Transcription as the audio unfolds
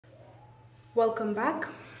Welcome back,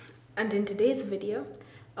 and in today's video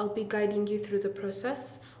I'll be guiding you through the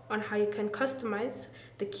process on how you can customize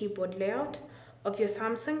the keyboard layout of your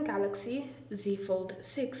Samsung Galaxy Z Fold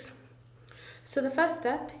 6. So the first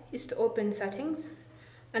step is to open Settings,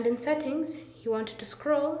 and in Settings you want to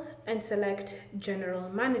scroll and select General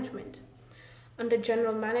Management. Under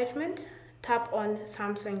General Management, tap on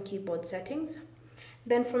Samsung Keyboard Settings.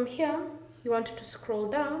 Then from here you want to scroll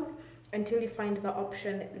down until you find the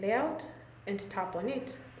option Layout and tap on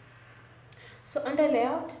it. So under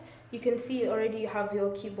Layout, you can see already you have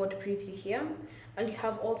your keyboard preview here, and you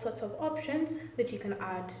have all sorts of options that you can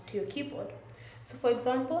add to your keyboard. So for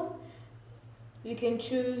example, you can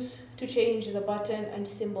choose to change the button and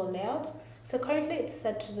symbol layout. So currently it's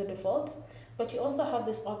set to the default, but you also have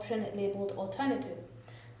this option labeled Alternative.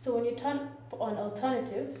 So when you turn on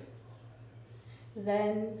Alternative,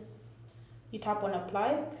 then you tap on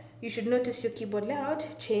Apply. You should notice your keyboard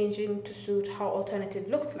layout changing to suit how Alternative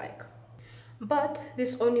looks like. But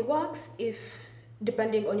this only works if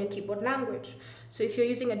depending on your keyboard language. So if you're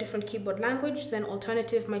using a different keyboard language, then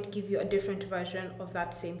Alternative might give you a different version of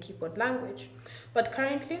that same keyboard language. But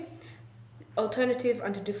currently, Alternative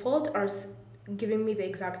and Default are giving me the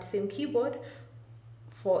exact same keyboard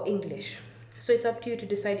for English. So it's up to you to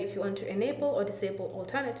decide if you want to enable or disable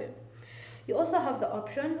Alternative. You also have the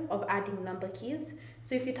option of adding number keys.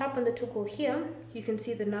 So if you tap on the toggle here, you can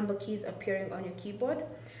see the number keys appearing on your keyboard.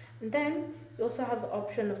 And then you also have the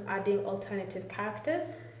option of adding alternative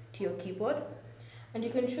characters to your keyboard. And you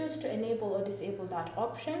can choose to enable or disable that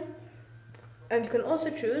option. And you can also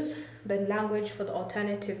choose the language for the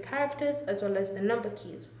alternative characters as well as the number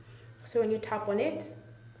keys. So when you tap on it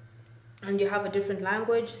and you have a different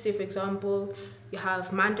language, say for example, you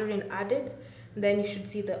have Mandarin added, then you should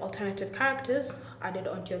see the alternative characters added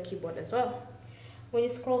onto your keyboard as well. When you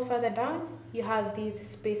scroll further down, you have these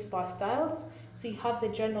spacebar styles. So you have the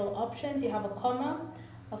general options, you have a comma,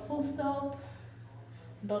 a full stop,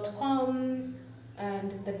 .com,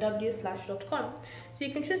 and the w/.com. So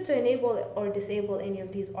you can choose to enable or disable any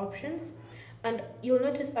of these options. And you'll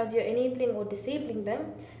notice as you're enabling or disabling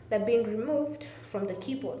them, they're being removed from the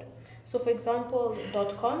keyboard. So for example,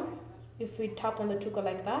 .com, if we tap on the toggle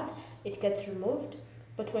like that, it gets removed.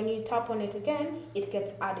 But when you tap on it again, it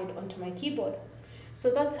gets added onto my keyboard. So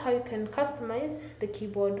that's how you can customize the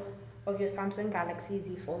keyboard of your Samsung Galaxy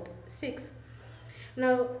Z Fold 6.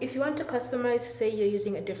 Now, if you want to customize, say you're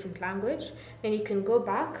using a different language, then you can go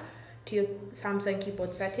back to your Samsung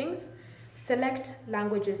keyboard settings, select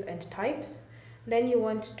languages and types. Then you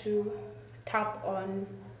want to tap on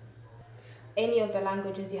any of the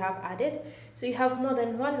languages you have added. So you have more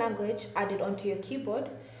than one language added onto your keyboard.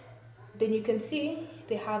 Then you can see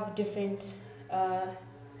they have different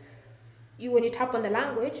when you tap on the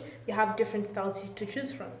language, you have different styles to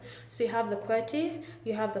choose from. So you have the QWERTY,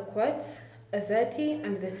 you have the Quetz, AZERTY,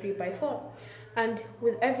 and the 3x4. And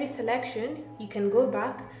with every selection, you can go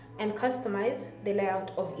back and customize the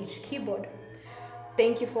layout of each keyboard.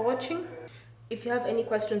 Thank you for watching. If you have any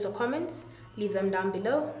questions or comments, leave them down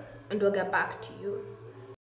below and we'll get back to you.